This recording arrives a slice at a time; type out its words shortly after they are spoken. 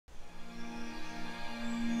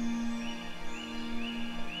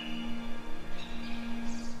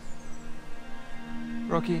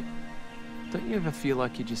Rocky, don't you ever feel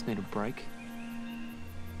like you just need a break?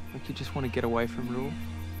 Like you just want to get away from it all?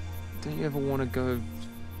 Don't you ever want to go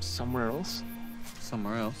somewhere else?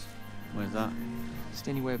 Somewhere else? Where's that? Just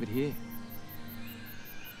anywhere but here.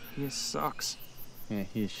 Here sucks. Yeah,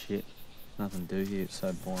 here's shit. Nothing to do here, it's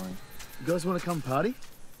so boring. You guys want to come party?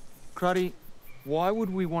 Cruddy, why would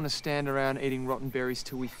we want to stand around eating rotten berries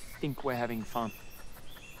till we think we're having fun?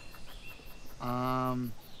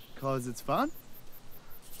 'Cause it's fun?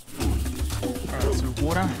 Alright, so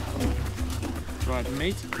water, dried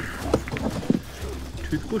meat,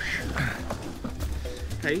 toothbrush.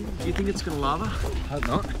 Hey, do you think it's gonna lava? Hope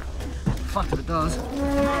not. Fuck if it does.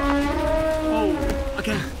 Oh,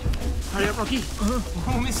 okay. Hurry up, Rocky.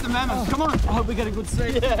 We'll miss the mammoth. Come on. I hope we get a good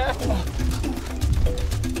seat. Yeah.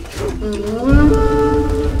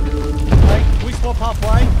 Hey, can we swap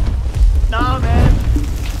halfway? Nah, man.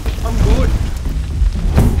 I'm good.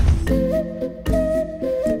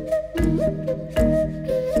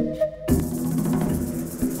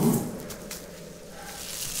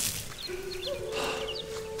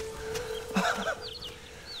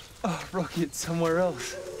 Oh, Rocky, it's somewhere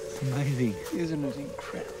else. It's amazing. Isn't it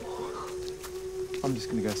incredible? I'm just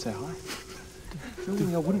gonna go say hi.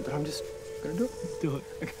 Normally I wouldn't, but I'm just gonna do it. Do it.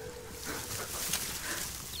 Okay.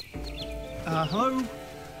 Hello?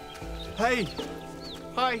 Hey.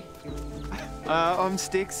 Hi. I'm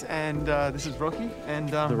Styx, and this is Rocky, and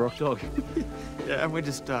The rock dog. yeah, and we're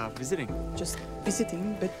just visiting. Just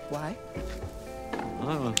visiting, but why?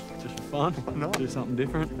 Oh, just for fun. No. Do something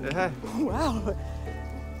different. Yeah. Wow,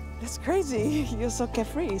 that's crazy. You're so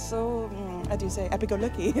carefree, so, how do you say,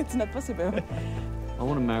 happy-go-lucky. It's not possible. I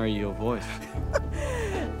want to marry your voice.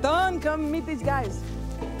 Don, come meet these guys.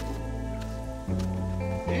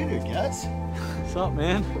 Hey there, guys. What's up,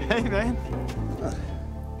 man? Hey, man.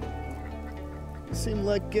 You seem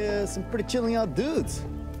like some pretty chilling out dudes.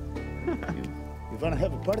 You wanna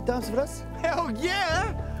have a party times with us? Hell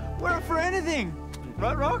yeah! We're up for anything.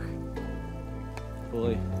 Right, Rock?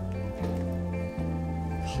 Fully.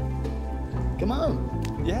 Come on,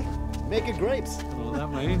 Yeah. make it grapes. I don't know what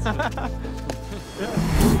that means.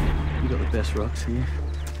 You got the best rocks here.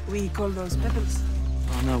 We call those pebbles.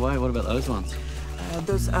 Oh, no way. What about those ones?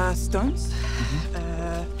 Those are stones.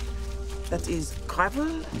 That is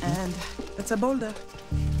gravel, and that's a boulder.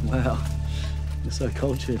 Wow. You're so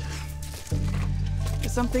cultured.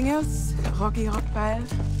 Something else? Rocky rock pile.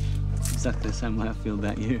 It's exactly the same way I feel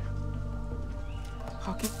about you.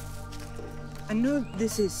 Rocky, I know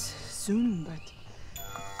this is soon, but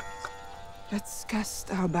let's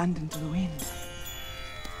cast our band into the wind.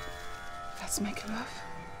 Let's make love.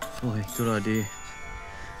 Fully. Good idea.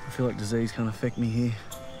 I feel like disease can't affect me here.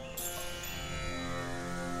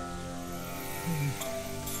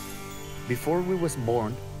 Before we was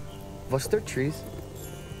born, was there trees?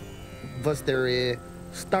 Was there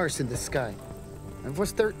stars in the sky? And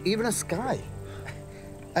was there even a sky?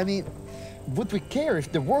 I mean, would we care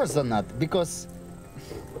if there was or not? Because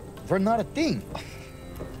we're not a thing.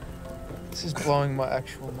 This is blowing my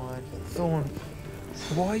actual mind. Thorn,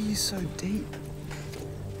 why are you so deep?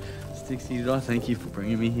 Stixie, did I thank you for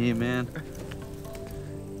bringing me here, man?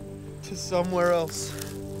 To somewhere else.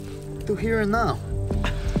 To here and now.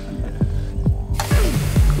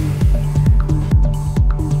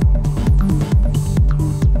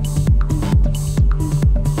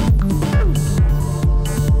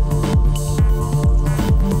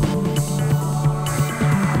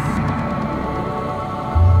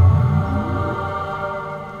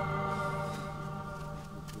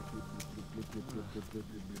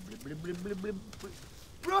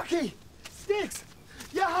 Rocky! Styx!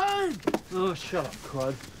 You're home! Oh, shut up,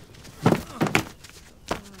 crud.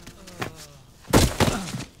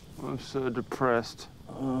 I'm so depressed.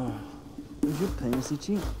 Is your penis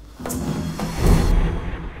itchy? If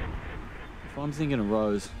I'm thinking of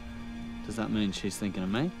Rose, does that mean she's thinking of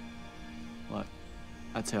me? Like,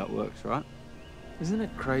 that's how it works, right? Isn't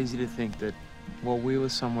it crazy to think that while we were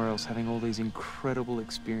somewhere else having all these incredible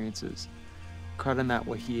experiences, Crud and that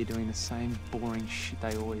were here doing the same boring shit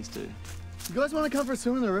they always do? You guys want to come for a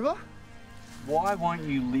swim in the river? Why won't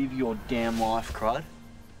you live your damn life, crud?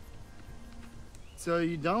 So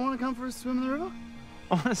you don't want to come for a swim in the river?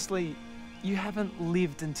 Honestly, you haven't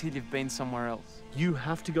lived until you've been somewhere else. You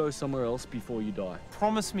have to go somewhere else before you die.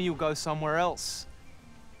 Promise me you'll go somewhere else.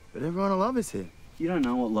 But everyone I love is here. You don't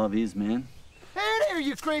know what love is, man. Hey there,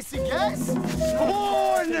 you crazy guys!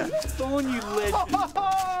 Thorn! Thorn, you legend.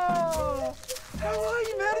 How are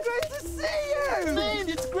you, man? Great to see you! Man,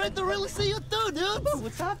 it's great to really see you too, dude!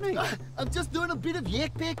 What's happening? I'm just doing a bit of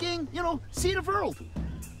yak picking, you know, see the world.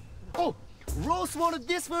 Oh, Rose wanted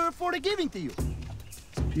this for the giving to you.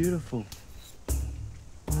 beautiful.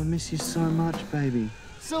 I miss you so much, baby.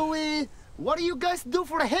 So, what do you guys do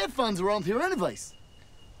for the headphones around here anyways?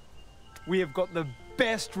 We have got the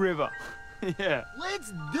best river. Yeah.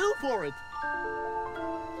 Let's do for it.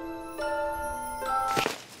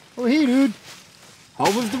 Oh, hey, dude. How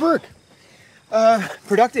was the work?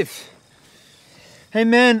 Productive. Hey,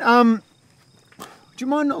 man, do you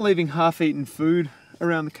mind not leaving half-eaten food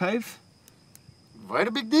around the cave? Quite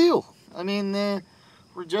a big deal. I mean,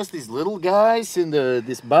 we're just these little guys in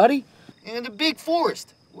this body and a big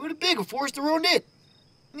forest. We're the bigger forest around it.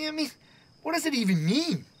 Yeah, I mean, what does it even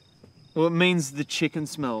mean? Well, it means the chicken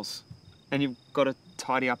smells, and you've got to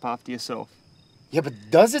tidy up after yourself. Yeah, but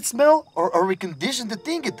does it smell, or are we conditioned to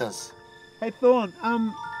think it does? Hey, Thorn,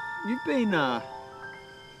 you've been,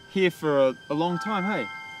 here for a long time, hey?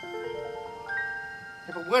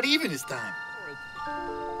 Yeah, but what even is time?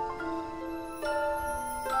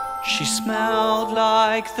 She smelled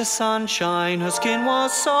like the sunshine, her skin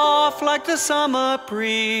was soft like the summer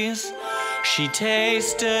breeze. She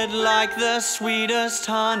tasted like the sweetest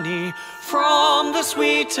honey from the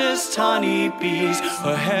sweetest honeybees.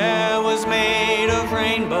 Her hair was made of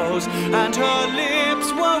rainbows and her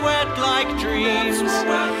lips were wet like dreams.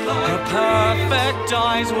 Her perfect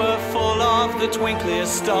eyes were full of the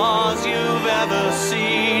twinkliest stars you've ever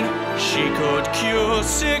seen. She could cure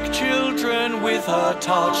sick children with her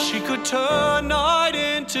touch. She could turn night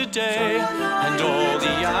into day. And all the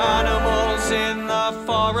animals in the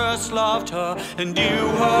forest loved her and knew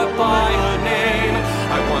her by her name.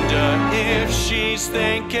 I wonder if she's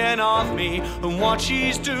thinking of me and what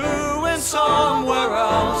she's doing somewhere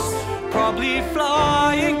else. Probably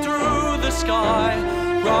flying through the sky,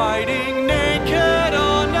 riding naked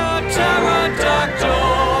on a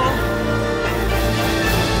pterodactyl.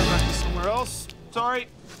 Somewhere else? Sorry.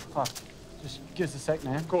 Oh, just give us a sec,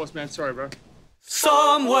 man. Of course, man. Sorry, bro.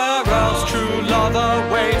 Somewhere else true love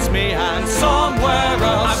awaits me, and somewhere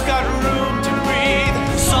else I've got room to breathe.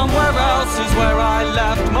 Somewhere else is where I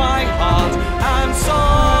left my heart, and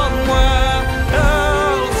somewhere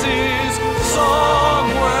else is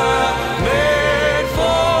somewhere made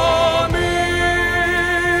for me.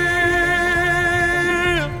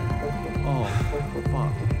 Oh,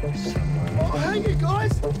 fuck. Oh, hey, you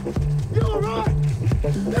guys! You alright?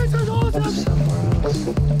 This is awesome!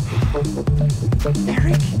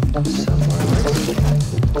 Eric?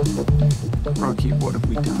 Rocky, what have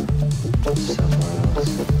we done?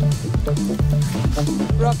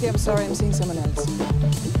 Rocky, I'm sorry, I'm seeing someone else.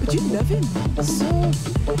 But you love him. So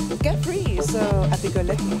carefree, so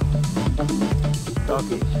happy-go-lucky.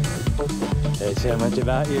 Rocky, they say much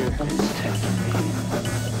about you.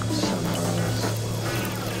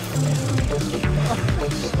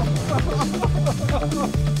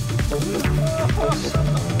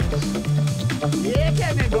 Yeah,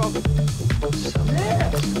 Cavemen, bro!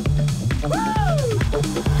 Yeah! Woo!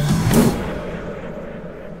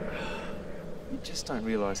 You just don't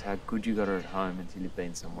realise how good you got her at home until you've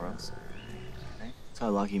been somewhere else. So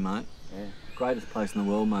lucky, mate. Yeah. Greatest place in the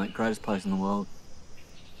world, mate. Greatest place in the world.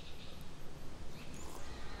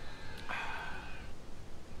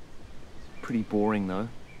 Pretty boring, though.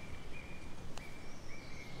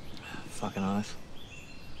 Fucking oath.